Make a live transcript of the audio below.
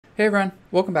Hey everyone,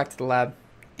 welcome back to the lab.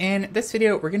 In this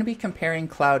video, we're going to be comparing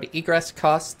cloud egress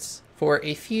costs for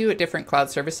a few different cloud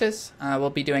services.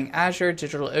 We'll be doing Azure,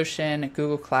 DigitalOcean,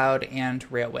 Google Cloud, and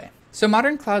Railway. So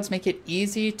modern clouds make it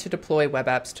easy to deploy web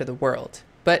apps to the world,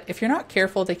 but if you're not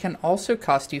careful, they can also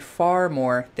cost you far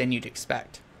more than you'd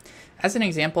expect. As an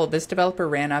example, this developer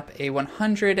ran up a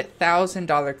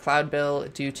 $100,000 cloud bill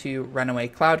due to runaway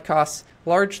cloud costs,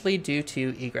 largely due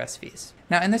to egress fees.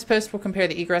 Now in this post, we'll compare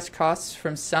the egress costs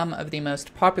from some of the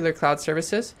most popular cloud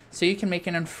services so you can make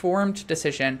an informed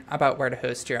decision about where to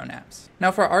host your own apps.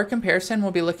 Now for our comparison,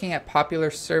 we'll be looking at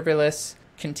popular serverless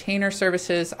container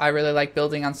services. I really like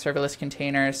building on serverless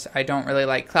containers. I don't really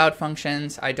like cloud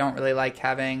functions. I don't really like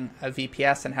having a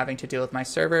VPS and having to deal with my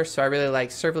server. So I really like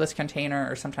serverless container,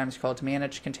 or sometimes called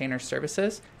managed container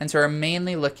services. And so we're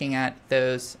mainly looking at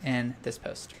those in this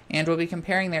post. And we'll be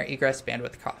comparing their egress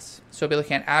bandwidth costs. So we'll be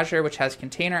looking at Azure, which has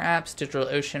container apps,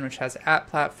 DigitalOcean, which has app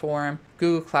platform,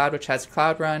 Google Cloud, which has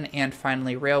Cloud Run, and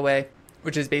finally Railway,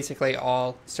 which is basically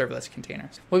all serverless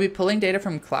containers. We'll be pulling data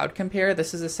from Cloud Compare.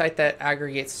 This is a site that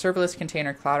aggregates serverless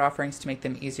container cloud offerings to make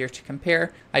them easier to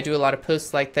compare. I do a lot of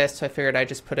posts like this, so I figured I'd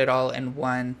just put it all in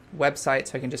one website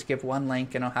so I can just give one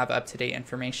link and I'll have up-to-date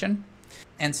information.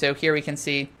 And so here we can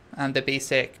see the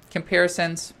basic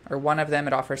comparisons, or one of them.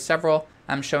 It offers several.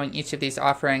 I'm showing each of these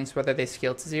offerings, whether they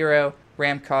scale to zero,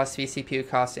 RAM costs, vCPU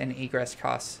costs, and egress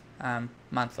costs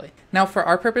monthly. Now for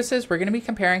our purposes, we're going to be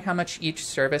comparing how much each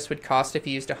service would cost if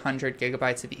you used 100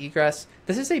 gigabytes of egress.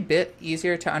 This is a bit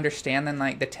easier to understand than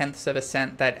like the tenths of a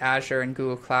cent that Azure and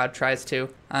Google Cloud tries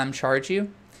to charge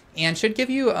you, and should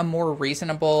give you a more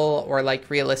reasonable or like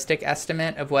realistic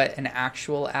estimate of what an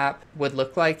actual app would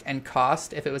look like and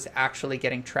cost if it was actually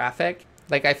getting traffic.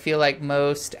 Like I feel like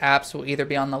most apps will either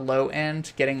be on the low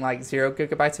end, getting like 0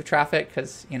 gigabytes of traffic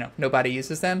because, you know, nobody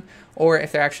uses them, or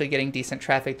if they're actually getting decent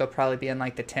traffic, they'll probably be in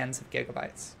like the tens of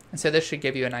gigabytes. And so this should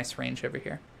give you a nice range over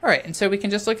here. All right, and so we can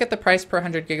just look at the price per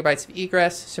 100 gigabytes of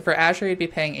egress. So for Azure, you'd be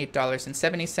paying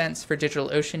 $8.70. For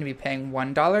DigitalOcean, you'd be paying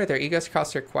 $1. Their egress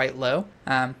costs are quite low,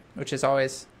 which is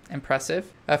always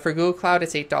impressive. For Google Cloud,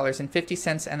 it's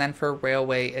 $8.50, and then for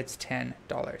Railway, it's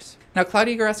 $10. Now, cloud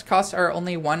egress costs are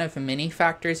only one of many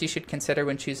factors you should consider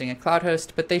when choosing a cloud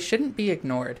host, but they shouldn't be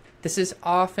ignored. This is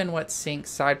often what sinks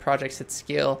side projects at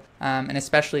scale, and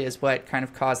especially is what kind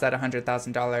of caused that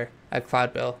 $100,000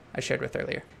 cloud bill I shared with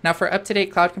earlier. Now, for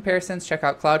up-to-date cloud comparisons, check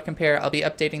out Cloud Compare. I'll be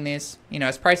updating these,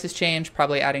 as prices change,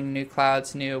 probably adding new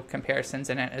clouds, new comparisons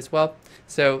in it as well.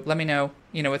 So let me know,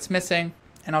 what's missing,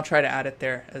 and I'll try to add it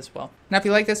there as well. Now, if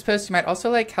you like this post, you might also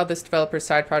like how this developer's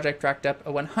side project racked up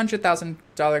a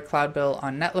 $100,000 cloud bill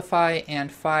on Netlify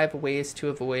and 5 ways to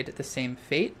avoid the same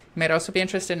fate. You might also be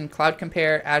interested in Cloud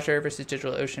Compare, Azure versus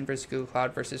DigitalOcean versus Google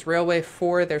Cloud versus Railway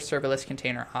for their serverless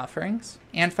container offerings.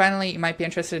 And finally, you might be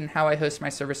interested in how I host my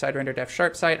server-side rendered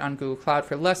F# site on Google Cloud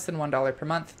for less than $1 per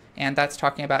month. And that's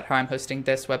talking about how I'm hosting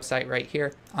this website right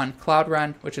here on Cloud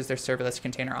Run, which is their serverless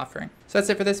container offering. So that's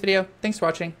it for this video. Thanks for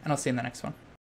watching, and I'll see you in the next one.